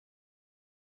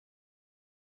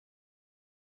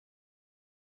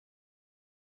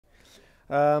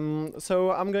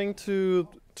So I'm going to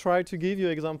try to give you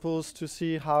examples to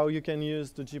see how you can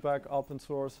use the JPAC open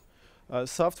source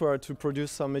software to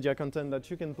produce some media content that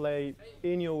you can play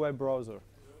in your web browser.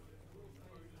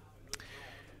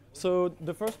 So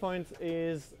the first point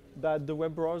is that the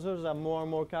web browsers are more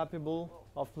and more capable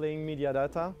of playing media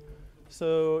data.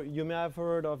 So you may have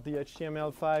heard of the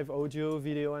HTML5 audio,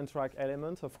 video, and track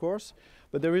element, of course,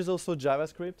 but there is also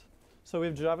JavaScript. So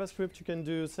with JavaScript, you can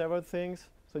do several things.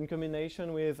 So in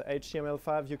combination with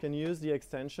HTML5, you can use the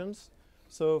extensions.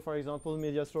 So for example,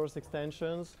 media source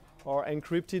extensions or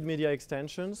encrypted media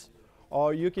extensions,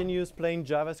 or you can use plain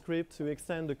JavaScript to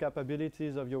extend the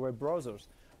capabilities of your web browsers.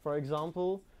 For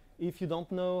example, if you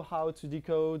don't know how to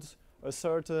decode a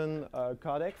certain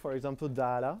codec, for example,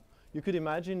 Daala, you could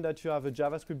imagine that you have a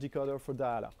JavaScript decoder for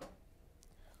Daala.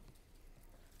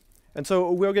 And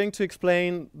so we're going to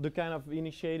explain the kind of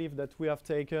initiative that we have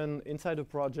taken inside the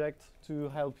project to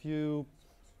help you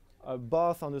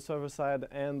both on the server side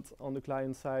and on the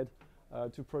client side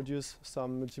to produce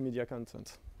some multimedia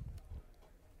content.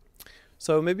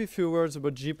 So maybe a few words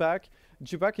about JPAC.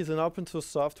 JPAC is an open source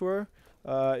software.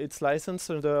 It's licensed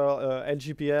under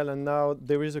LGPL, and now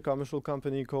there is a commercial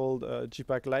company called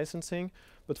JPAC Licensing.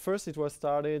 But first it was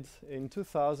started in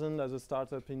 2000 as a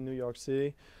startup in New York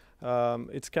City.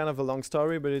 It's kind of a long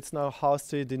story, but it's now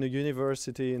hosted in a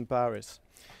university in Paris.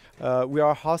 We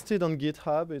are hosted on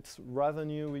GitHub. It's rather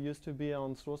new. We used to be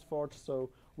on SourceForge, so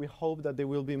we hope that there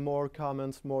will be more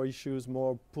comments, more issues,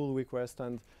 more pull requests,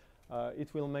 and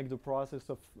it will make the process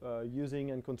of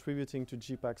using and contributing to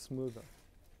JPAC smoother.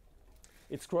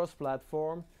 It's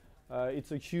cross-platform.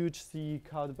 It's a huge C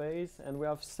code base, and we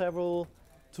have several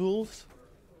tools.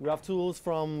 We have tools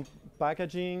from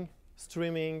packaging,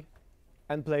 streaming,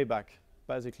 and playback,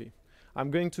 basically.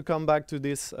 I'm going to come back to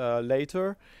this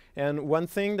later. And one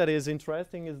thing that is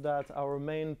interesting is that our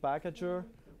main packager,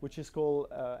 which is called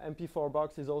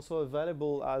MP4box, is also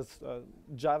available as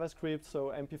JavaScript,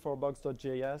 so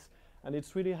mp4box.js. And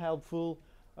it's really helpful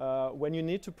when you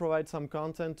need to provide some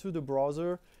content to the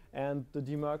browser, and the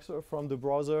demuxer from the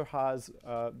browser has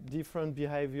different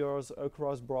behaviors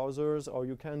across browsers, or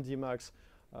you can demux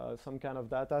some kind of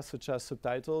data, such as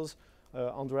subtitles.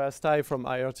 Andreas Tai from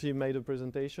IRT made a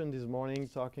presentation this morning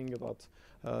talking about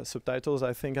subtitles.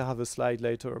 I think I have a slide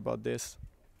later about this.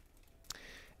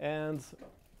 And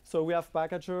so we have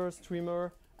packager,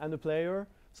 streamer, and a player.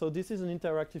 So this is an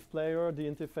interactive player. The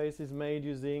interface is made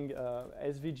using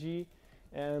SVG.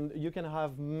 And you can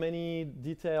have many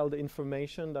detailed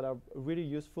information that are really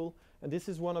useful. And this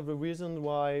is one of the reasons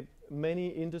why many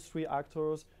industry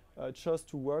actors chose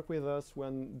to work with us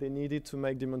when they needed to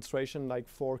make demonstration like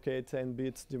 4K 10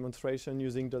 bits demonstration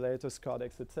using the latest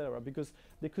codecs, etc. Because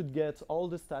they could get all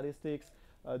the statistics.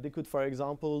 They could, for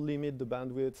example, limit the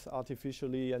bandwidth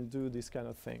artificially and do these kind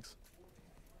of things.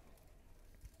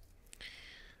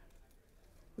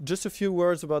 Just a few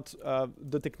words about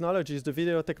the technologies, the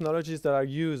video technologies that are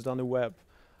used on the web.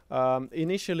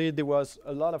 Initially, there was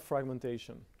a lot of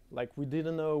fragmentation. Like, we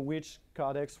didn't know which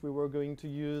codecs we were going to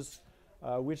use,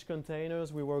 which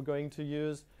containers we were going to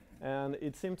use, and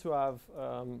it seemed to have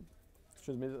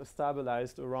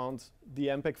stabilized around the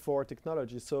MPEG-4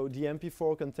 technology. So the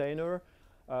MP4 container,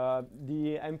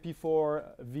 the MP4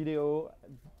 video,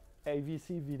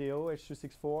 AVC video,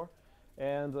 H.264,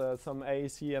 and some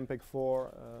AAC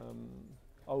MPEG-4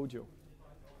 audio.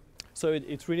 So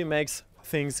it really makes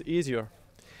things easier.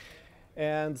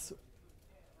 And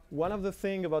one of the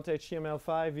things about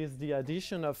HTML5 is the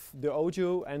addition of the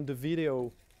audio and the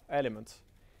video element.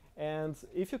 And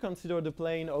if you consider the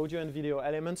plain audio and video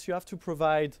elements, you have to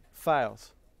provide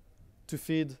files to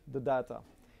feed the data.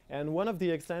 And one of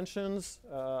the extensions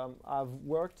I've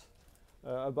worked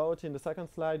about in the second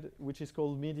slide, which is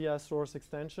called media source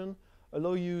extension,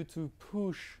 allow you to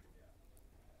push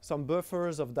some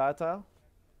buffers of data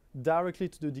directly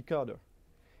to the decoder.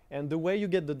 And the way you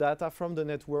get the data from the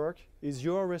network is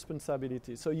your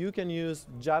responsibility. So you can use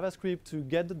JavaScript to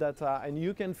get the data, and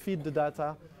you can feed the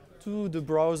data to the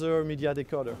browser media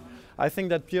decoder. I think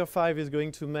that Pier 5 is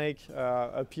going to make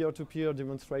a peer-to-peer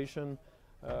demonstration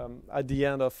at the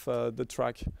end of the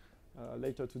track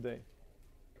later today.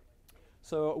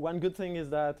 So one good thing is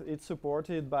that it's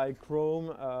supported by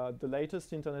Chrome, the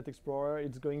latest Internet Explorer.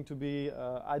 It's going to be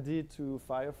added to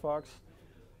Firefox.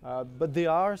 But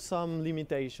there are some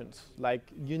limitations, like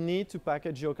you need to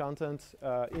package your content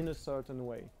in a certain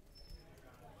way.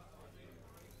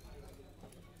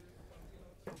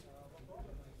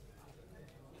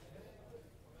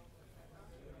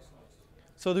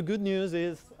 So the good news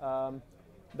is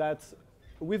that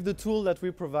with the tool that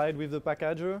we provide with the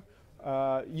packager,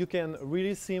 you can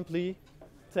really simply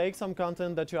take some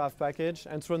content that you have packaged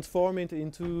and transform it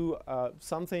into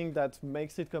something that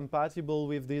makes it compatible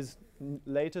with this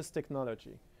latest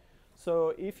technology.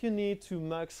 So if you need to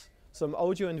mux some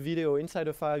audio and video inside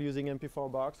a file using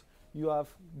MP4 box, you have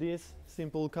this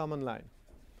simple command line.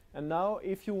 And now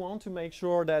if you want to make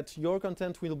sure that your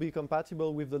content will be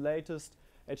compatible with the latest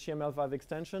HTML5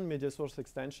 extension, media source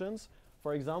extensions,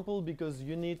 for example, because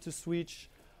you need to switch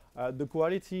the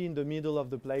quality in the middle of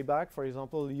the playback. For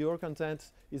example, your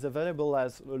content is available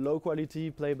as a low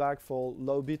quality playback for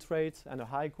low bit rate and a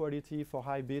high quality for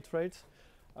high bit rate.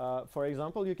 For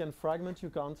example, you can fragment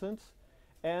your content,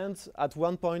 and at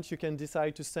one point you can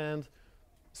decide to send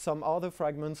some other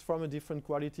fragments from a different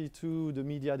quality to the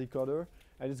media decoder,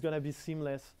 and it's going to be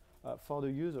seamless for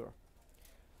the user.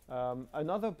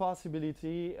 Another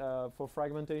possibility for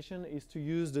fragmentation is to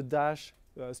use the Dash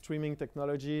streaming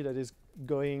technology that is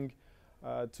going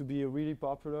to be really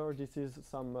popular. This is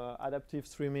some adaptive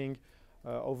streaming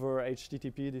over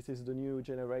HTTP. This is the new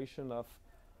generation of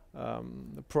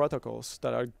protocols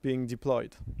that are being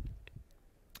deployed.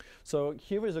 So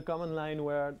here is a command line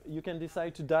where you can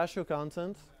decide to dash your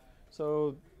content.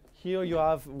 So here you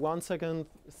have 1 second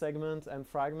segment and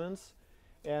fragments.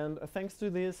 And thanks to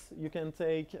this, you can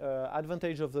take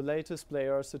advantage of the latest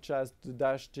players, such as the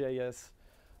Dash.js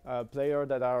player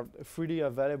that are freely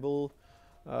available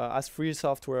as free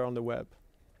software on the web.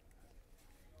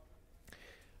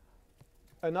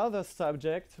 Another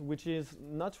subject, which is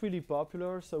not really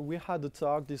popular, so we had a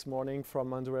talk this morning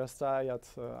from Andreas Tai at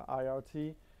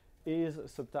IRT, is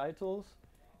subtitles.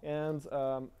 And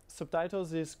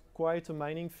subtitles is quite a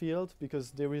mining field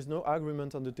because there is no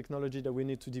agreement on the technology that we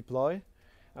need to deploy.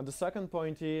 And the second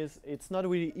point is it's not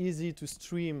really easy to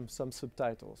stream some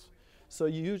subtitles. So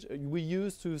we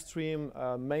used to stream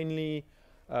mainly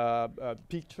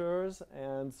pictures,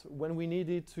 and when we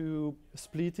needed to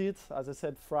split it, as I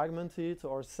said, fragment it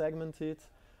or segment it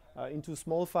into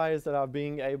small files that are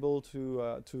being able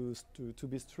to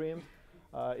be streamed,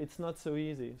 it's not so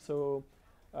easy. So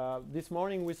this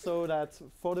morning we saw that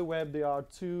for the web there are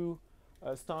two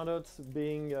standards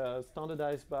being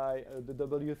standardized by the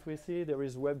W3C. There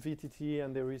is WebVTT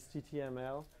and there is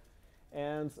TTML.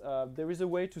 And there is a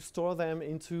way to store them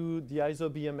into the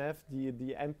ISO-BMF,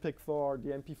 the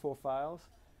MP4 files.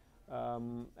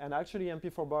 And actually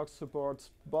MP4 Box supports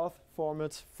both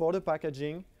formats for the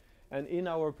packaging. And in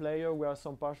our player we have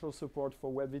some partial support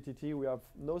for WebVTT. We have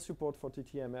no support for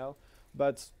TTML,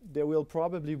 but there will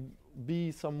probably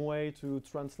be some way to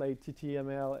translate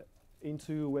TTML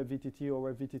into WebVTT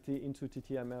or WebVTT into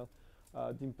TTML,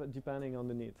 depending on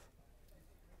the need.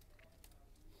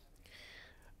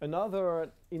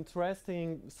 Another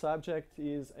interesting subject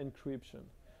is encryption.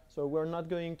 So we're not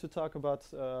going to talk about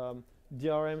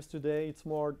DRMs today. It's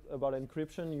more about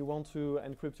encryption. You want to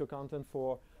encrypt your content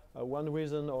for one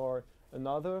reason or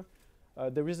another.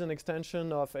 There is an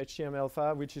extension of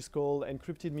HTML5 which is called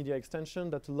encrypted media extension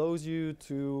that allows you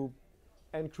to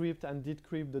encrypt and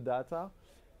decrypt the data.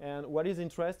 And what is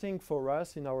interesting for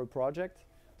us in our project,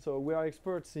 so we are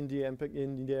experts in the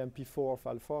MP4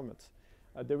 file format.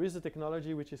 There is a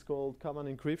technology which is called common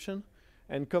encryption,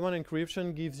 and common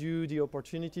encryption gives you the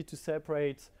opportunity to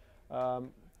separate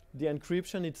the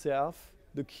encryption itself,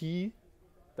 the key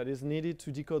that is needed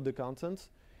to decode the content,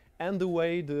 and the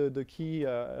way the key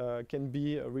can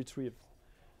be retrieved.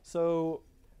 So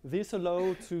this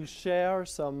allows to share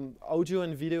some audio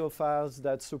and video files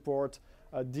that support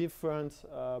different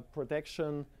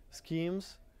protection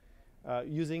schemes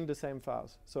using the same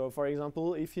files. So for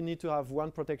example, if you need to have one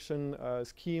protection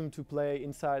scheme to play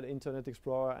inside Internet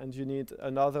Explorer and you need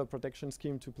another protection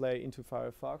scheme to play into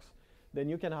Firefox, then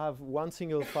you can have one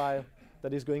single file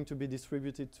that is going to be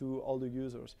distributed to all the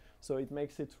users. So it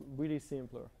makes it really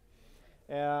simpler.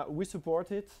 We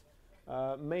support it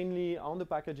mainly on the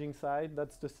packaging side,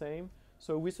 that's the same.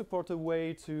 So we support a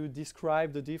way to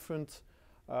describe the different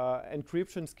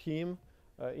encryption scheme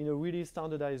in a really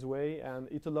standardized way, and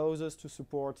it allows us to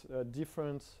support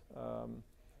different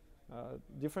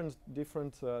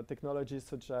technologies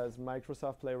such as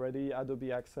Microsoft Play Ready,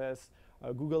 Adobe Access,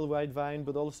 Google Widevine,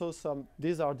 but also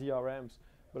these are DRMs.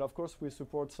 But of course we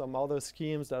support some other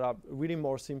schemes that are really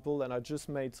more simple and are just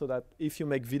made so that if you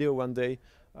make video one day,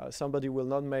 somebody will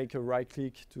not make a right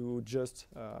click to just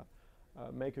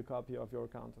make a copy of your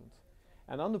content.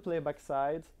 And on the playback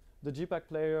side, the JPEG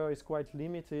player is quite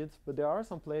limited, but there are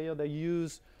some players that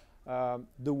use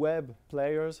the web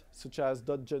players, such as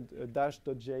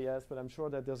Dash.js, but I'm sure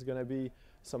that there's going to be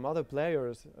some other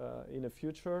players in the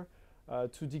future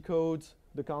to decode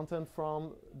the content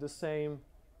from the same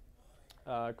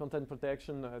content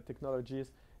protection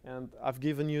technologies. And I've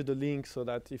given you the link so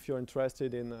that if you're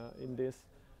interested in this,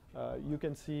 you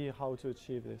can see how to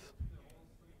achieve this.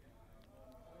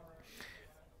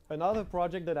 Another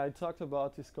project that I talked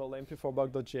about is called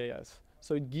mp4bug.js.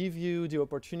 So it gives you the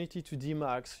opportunity to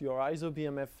demax your ISO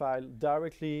BMF file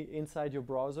directly inside your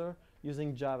browser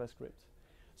using JavaScript.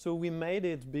 So we made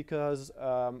it because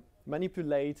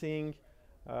manipulating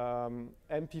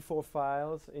MP4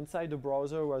 files inside the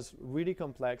browser was really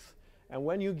complex. And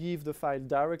when you give the file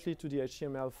directly to the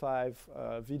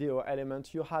HTML5 video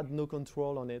element, you had no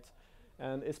control on it.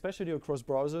 And especially across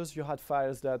browsers, you had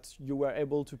files that you were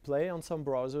able to play on some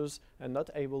browsers and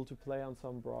not able to play on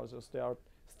some browsers. There are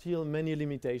still many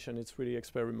limitations. It's really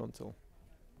experimental.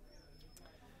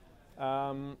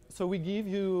 So we give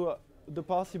you the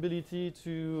possibility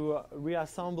to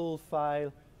reassemble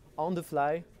file on the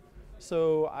fly.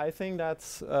 So I think that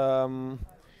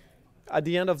at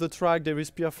the end of the track, there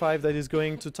is Peer 5 that is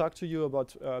going to talk to you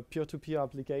about peer-to-peer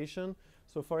application.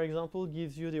 So for example,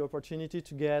 gives you the opportunity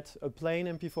to get a plain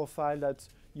MP4 file that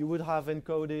you would have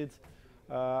encoded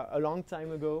a long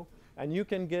time ago. And you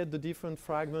can get the different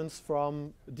fragments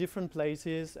from different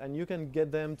places, and you can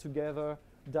get them together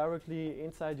directly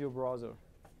inside your browser.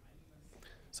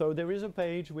 So there is a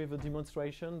page with a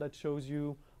demonstration that shows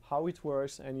you how it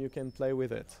works, and you can play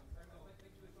with it.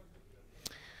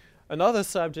 Another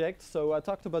subject, so I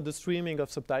talked about the streaming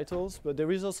of subtitles, but there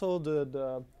is also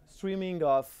the streaming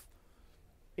of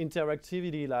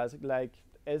interactivity like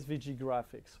SVG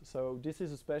graphics. So this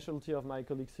is a specialty of my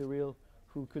colleague Cyril,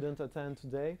 who couldn't attend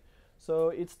today. So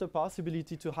it's the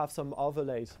possibility to have some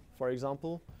overlays, for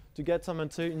example, to get some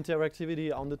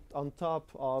interactivity on top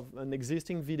of an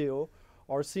existing video,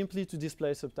 or simply to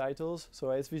display subtitles. So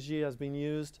SVG has been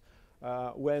used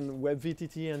when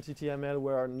WebVTT and TTML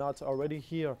were not already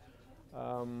here,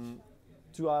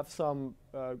 to have some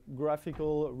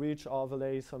graphical rich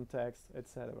overlays, some text,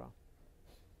 etc.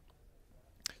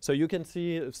 So you can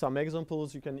see some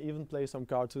examples. You can even play some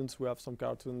cartoons. We have some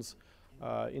cartoons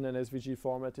in an SVG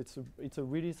format. It's a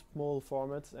really small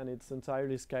format, and it's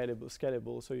entirely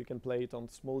scalable, so you can play it on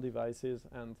small devices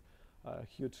and a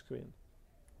huge screen.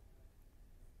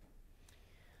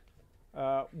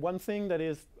 One thing that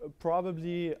is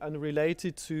probably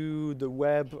unrelated to the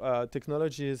web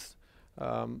technologies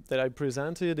that I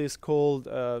presented is called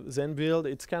ZenBuild.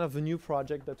 It's kind of a new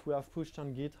project that we have pushed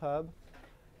on GitHub.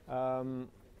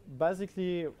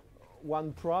 Basically,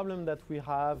 one problem that we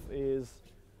have is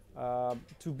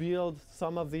to build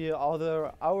some of the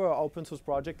our open source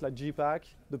project like GPAC.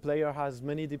 The player has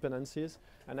many dependencies,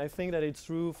 and I think that it's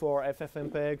true for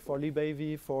FFmpeg, for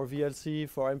libav, for VLC,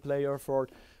 for mPlayer, for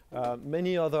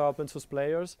many other open source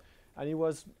players. And it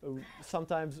was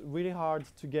sometimes really hard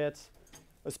to get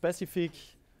a specific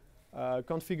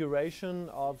configuration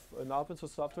of an open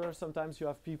source software. Sometimes you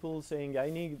have people saying, I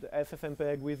need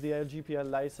FFmpeg with the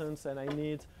LGPL license, and I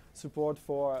need support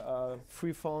for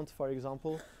free font, for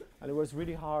example. And it was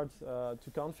really hard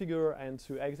to configure and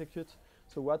to execute.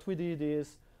 So what we did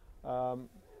is a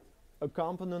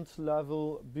component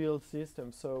level build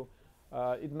system. So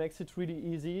it makes it really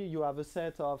easy. You have a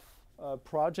set of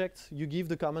projects. You give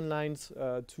the command lines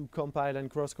to compile and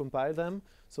cross-compile them.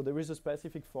 So there is a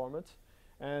specific format.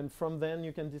 And from then,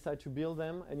 you can decide to build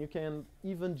them. And you can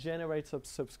even generate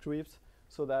subscripts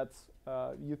so that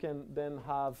you can then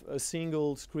have a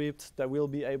single script that will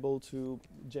be able to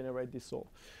generate this all.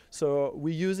 So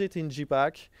we use it in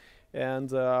GPAC.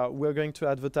 And we're going to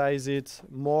advertise it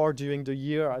more during the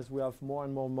year as we have more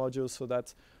and more modules so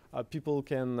that people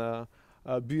can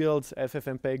build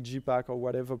FFmpeg, GPAC, or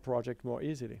whatever project more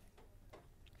easily.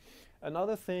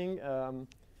 Another thing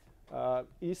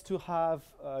is to have,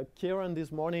 Kieran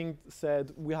this morning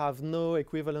said we have no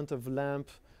equivalent of LAMP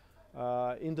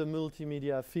in the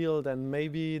multimedia field, and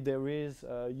maybe there is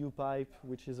UPipe,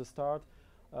 which is a start.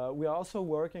 We are also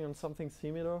working on something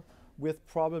similar with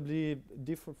probably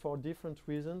for different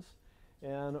reasons.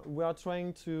 And we are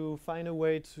trying to find a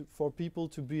way for people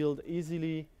to build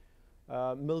easily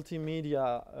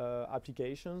multimedia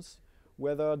applications,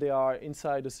 whether they are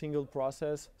inside a single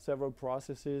process, several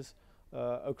processes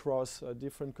across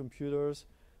different computers,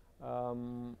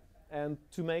 and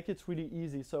to make it really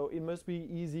easy. So it must be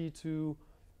easy to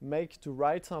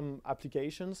write some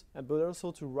applications, but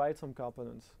also to write some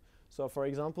components. So for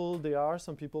example, there are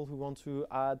some people who want to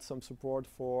add some support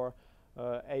for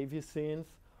AV synth,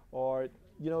 or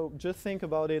just think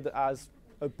about it as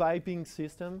a piping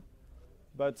system,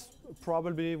 but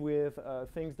probably with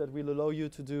things that will allow you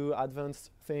to do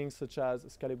advanced things such as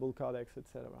scalable codecs,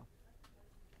 etc.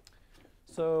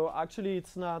 So actually,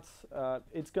 it's not.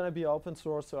 It's going to be open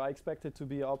source. So I expect it to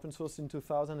be open source in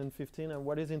 2015. And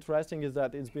what is interesting is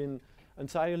that it's been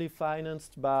entirely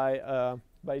financed by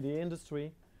the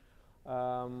industry.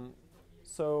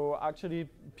 So actually,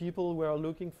 people were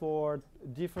looking for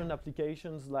different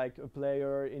applications, like a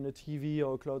player in a TV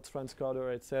or a cloud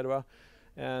transcoder, etc.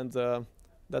 And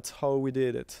that's how we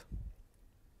did it.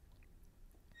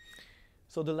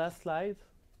 So the last slide,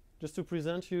 just to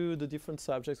present you the different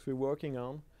subjects we're working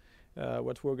on,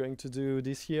 what we're going to do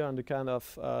this year, and the kind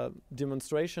of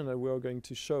demonstration that we're going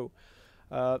to show.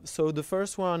 So the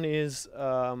first one is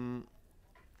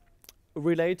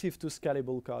relative to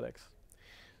scalable codecs.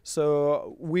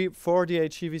 So for the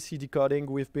HEVC decoding,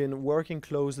 we've been working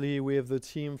closely with the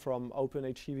team from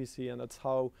OpenHEVC, and that's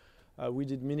how we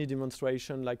did mini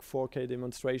demonstration, like 4K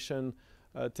demonstration,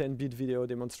 10-bit video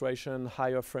demonstration,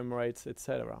 higher frame rates,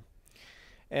 etc.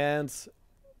 And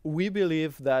we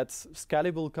believe that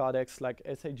scalable codecs like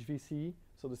SHVC,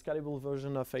 so the scalable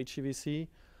version of HEVC,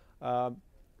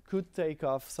 could take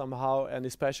off somehow, and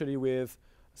especially with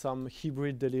some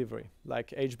hybrid delivery,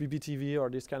 like HBBTV or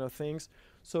these kind of things.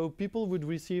 So people would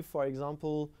receive, for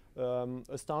example,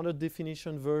 a standard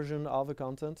definition version of a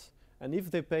content, and if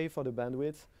they pay for the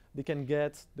bandwidth, they can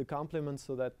get the complement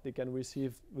so that they can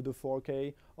receive the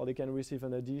 4K, or they can receive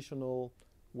an additional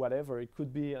whatever. It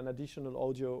could be an additional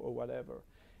audio or whatever.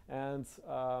 And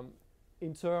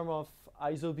in terms of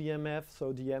ISO-BMF,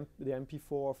 so the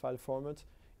MP4 file format,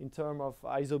 in terms of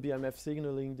ISO-BMF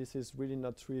signaling, this is really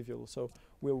not trivial. So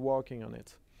we're working on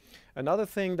it. Another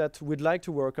thing that we'd like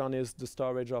to work on is the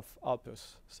storage of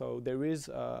Opus. So there is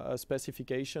a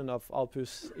specification of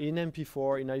Opus in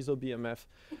MP4, in ISO-BMF,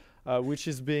 which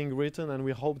is being written, and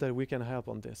we hope that we can help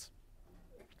on this.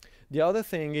 The other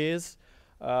thing is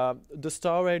the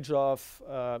storage of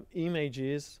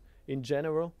images in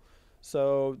general.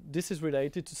 So this is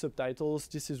related to subtitles,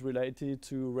 this is related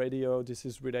to radio, this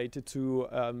is related to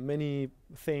many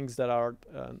things that are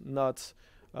not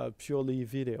purely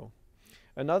video.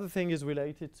 Another thing is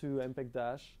related to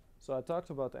MPEG-Dash. So I talked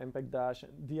about MPEG-Dash.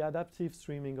 The adaptive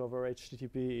streaming over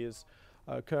HTTP is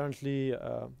currently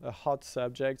a hot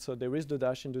subject. So there is the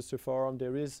Dash Industry Forum,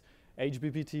 there is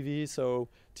HBBTV, so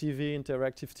TV,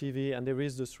 interactive TV, and there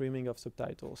is the streaming of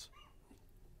subtitles.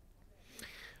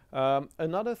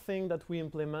 Another thing that we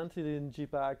implemented in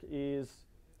GPAC is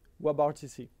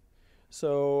WebRTC.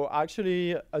 So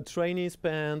actually, a trainee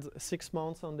spent 6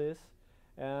 months on this,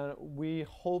 and we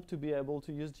hope to be able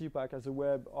to use GPAC as a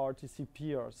WebRTC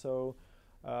peer. So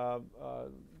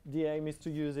the aim is to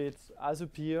use it as a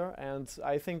peer, and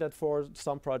I think that for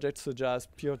some projects such as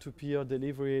peer-to-peer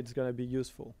delivery, it's going to be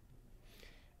useful.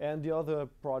 And the other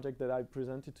project that I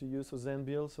presented to you, so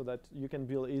ZenBuild, so that you can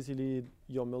build easily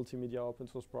your multimedia open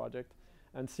source project,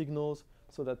 and Signals,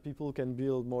 so that people can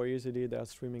build more easily their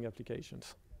streaming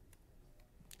applications.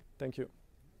 Thank you.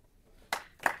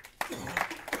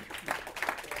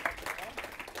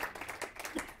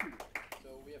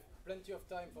 So we have plenty of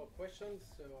time for questions.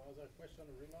 So other questions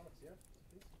or remarks? Yeah,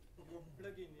 please. Your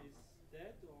plugin is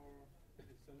dead, or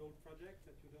it's an old project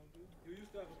that you don't do? You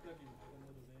used to have a plugin, I don't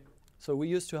know the name. So we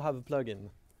used to have a plugin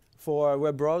for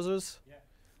web browsers,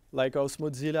 like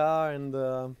Mozilla,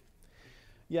 and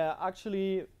yeah,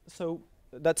 actually, so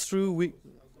that's true. We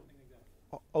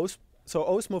so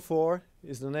Osmo 4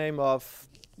 is the name of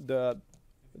the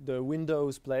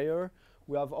Windows player.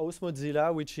 We have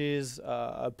Mozilla, which is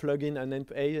a plugin, an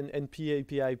NP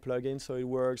API plugin, so it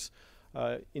works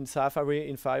in Safari,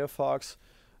 in Firefox.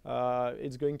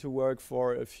 It's going to work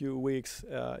for a few weeks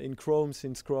in Chrome,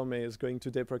 since Chrome is going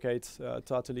to deprecate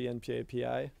totally NP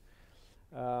API.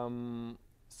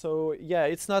 So yeah,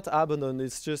 it's not abandoned.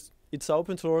 It's just, it's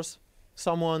open source.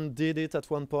 Someone did it at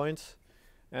one point,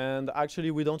 and actually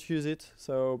we don't use it.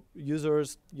 So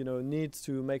users, need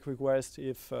to make requests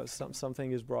if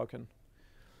something is broken.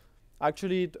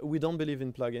 Actually, we don't believe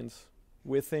in plugins.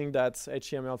 We think that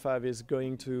HTML5 is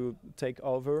going to take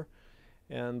over.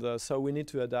 And so we need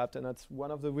to adapt, and that's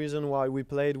one of the reasons why we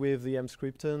played with the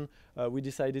Mscripton. We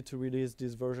decided to release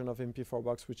this version of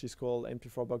MP4Box, which is called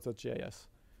mp4box.js.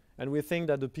 And we think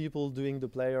that the people doing the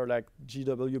player, like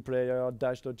GW player,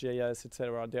 dash.js,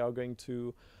 etc., they are going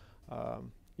to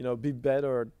be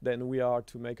better than we are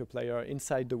to make a player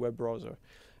inside the web browser.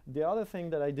 The other thing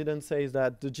that I didn't say is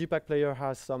that the GPAC player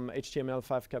has some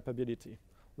HTML5 capability.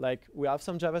 Like, we have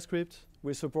some JavaScript,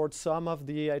 we support some of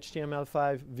the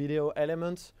HTML5 video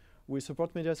elements, we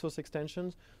support media source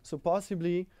extensions, so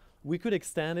possibly we could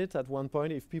extend it at one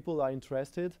point if people are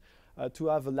interested to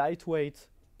have a lightweight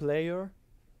player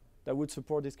that would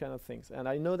support these kind of things. And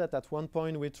I know that at one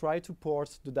point we tried to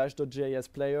port the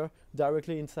Dash.js player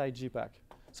directly inside Gpack.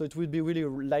 So it would be really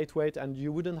lightweight, and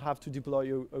you wouldn't have to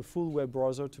deploy a full web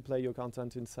browser to play your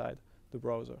content inside the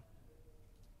browser.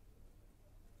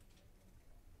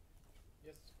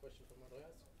 Yes, question from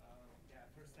Andreas. Yeah,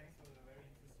 first thanks for the very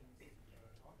interesting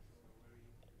talk. So very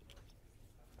interesting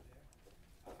stuff there.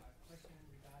 Question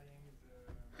regarding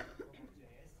the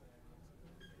Node.js and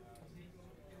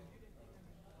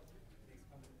the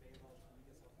expanded label for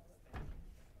Microsoft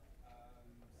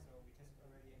extension. So we tested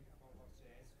already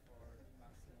MP4.js for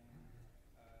demuxing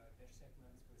dash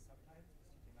segments with subtypes with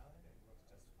HTML, and it works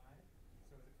just fine.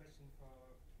 So the question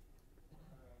for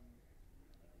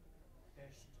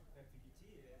dashed WebVGT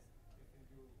is, if you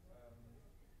do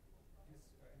use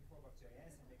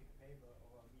MP4.js and make it available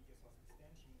over media source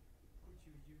extension, could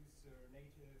you use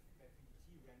native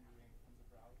WebVGT rendering from the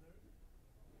browser?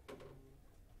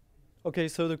 Okay,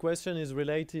 so the question is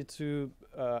related to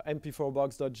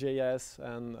mp4box.js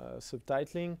and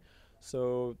subtitling.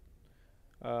 So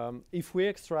if we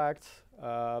extract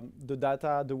the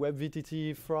data, the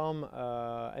WebVTT from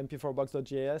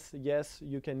mp4box.js, yes,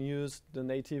 you can use the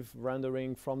native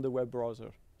rendering from the web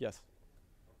browser. Yes.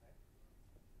 Okay.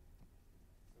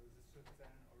 So this should then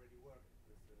already work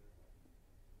with the...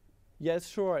 Yes,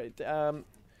 sure.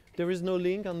 There is no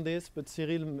link on this, but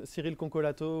Cyril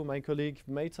Concolato, my colleague,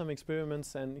 made some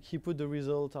experiments and he put the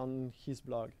result on his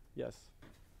blog. Yes.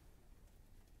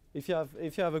 If you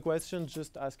have a question,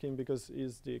 just ask him because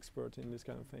he's the expert in these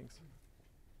kind of things.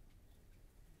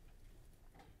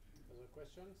 Other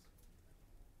questions?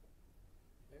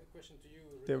 I have a question to you.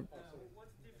 There-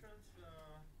 What's the difference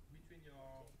between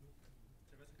your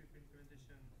JavaScript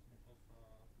implementation of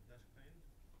Dash client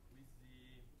with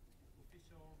the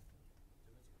official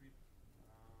JavaScript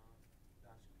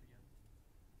Dash client?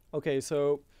 Okay,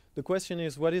 so the question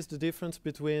is, what is the difference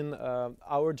between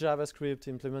our JavaScript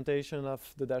implementation of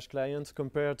the Dash client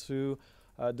compared to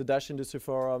the Dash Industry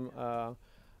Forum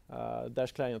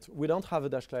Dash client? We don't have a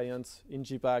Dash client in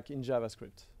Gpack in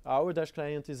JavaScript. Our Dash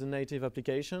client is a native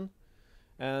application,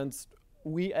 and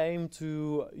we aim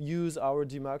to use our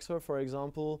demuxer, for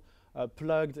example,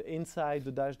 plugged inside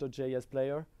the Dash.js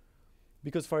player.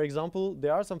 Because, for example,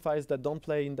 there are some files that don't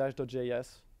play in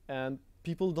Dash.js, and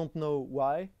people don't know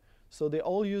why. So they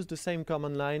all use the same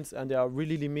command lines, and they are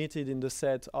really limited in the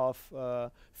set of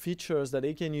features that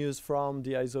they can use from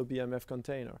the ISO BMF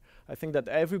container. I think that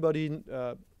everybody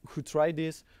who tried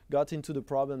this got into the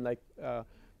problem like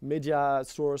media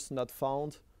source not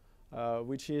found,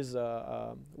 which is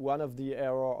one of the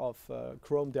error of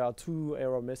Chrome. There are 2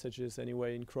 error messages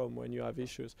anyway in Chrome when you have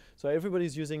issues. So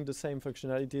everybody's using the same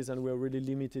functionalities, and we're really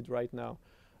limited right now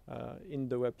in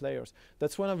the web players.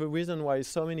 That's one of the reasons why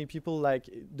so many people like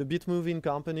the Bitmoving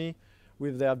company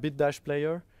with their BitDash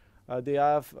player. They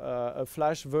have a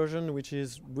Flash version which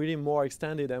is really more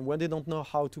extended, and when they don't know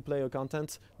how to play a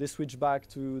content, they switch back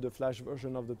to the Flash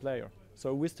version of the player.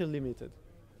 So we're still limited.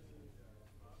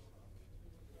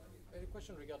 I have a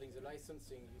question regarding the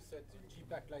licensing. You said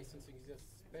Gpack licensing. Is there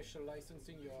special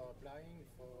licensing you are applying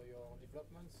for your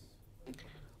developments?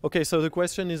 Okay, so the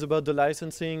question is about the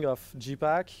licensing of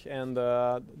Gpack and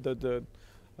the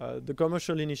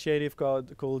commercial initiative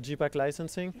called Gpack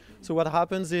licensing. So what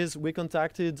happens is we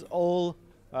contacted all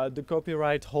the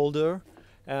copyright holder,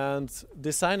 and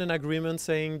they signed an agreement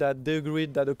saying that they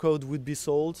agreed that the code would be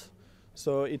sold.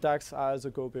 So it acts as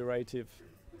a cooperative,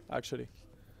 actually.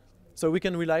 So we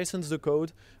can relicense the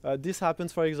code. This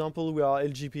happens, for example, we are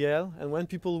LGPL, and when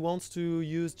people want to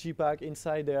use Gpack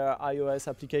inside their iOS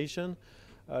application,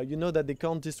 you know that they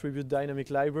can't distribute dynamic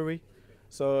library.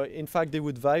 So in fact, they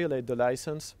would violate the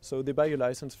license. So they buy a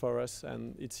license for us,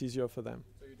 and it's easier for them.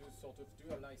 So you do sort of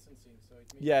dual licensing. So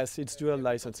it means Yes, it's dual every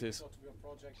licenses. contributor to your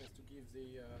project has to give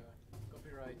the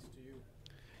copyright to you.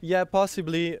 Yeah,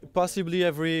 possibly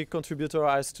every contributor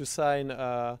has to sign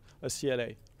a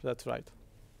CLA. That's right.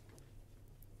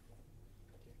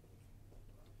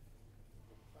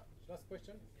 Last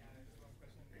question. Yeah, there's one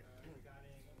question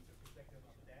regarding the perspective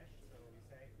of Dash. So we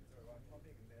say it's a wrong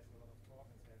topic, and there's a lot of talk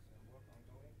and there's work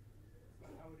ongoing.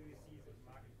 So how do you see the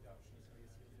market adoption? So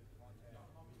you see the content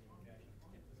using Dash.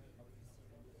 How do you see the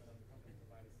movement on the content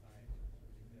provider side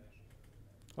using Dash?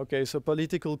 Okay, so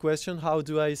political question. How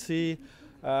do I see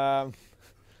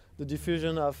the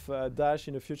diffusion of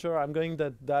Dash in the future? I'm going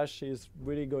that Dash is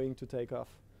really going to take off.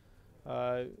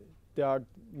 There are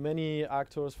many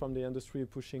actors from the industry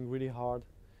pushing really hard.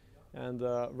 And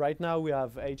right now we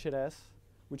have HLS,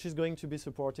 which is going to be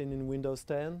supported in Windows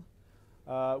 10,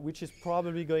 which is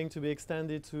probably going to be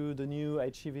extended to the new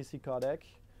HEVC codec.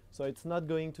 So it's not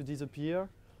going to disappear,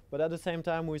 But at the same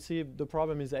time, we see the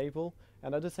problem is Apple,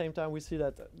 and at the same time, we see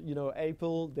that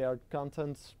Apple, their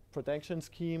content protection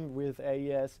scheme with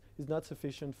AES is not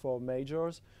sufficient for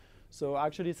majors. So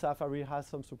actually, Safari has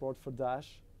some support for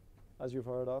Dash, as you've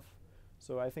heard of.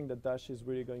 So I think that Dash is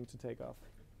really going to take off.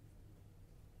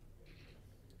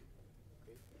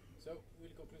 Okay. So we'll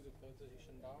conclude the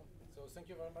presentation now. So thank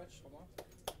you very much, Romain.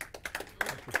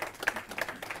 Thank you.